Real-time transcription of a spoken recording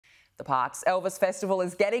The Parkes Elvis Festival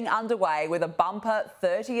is getting underway with a bumper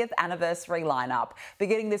 30th anniversary lineup.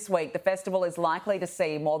 Beginning this week, the festival is likely to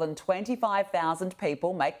see more than 25,000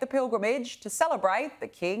 people make the pilgrimage to celebrate the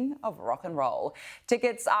King of Rock and Roll.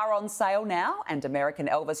 Tickets are on sale now, and American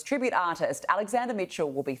Elvis tribute artist Alexander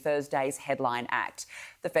Mitchell will be Thursday's headline act.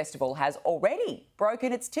 The festival has already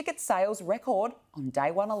broken its ticket sales record on day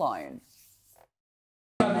one alone.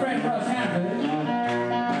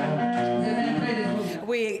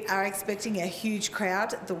 We are expecting a huge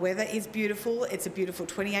crowd. The weather is beautiful. It's a beautiful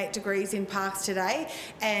 28 degrees in Parkes today,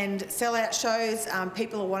 and sellout shows.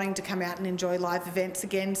 People are wanting to come out and enjoy live events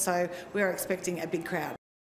again, so we're expecting a big crowd.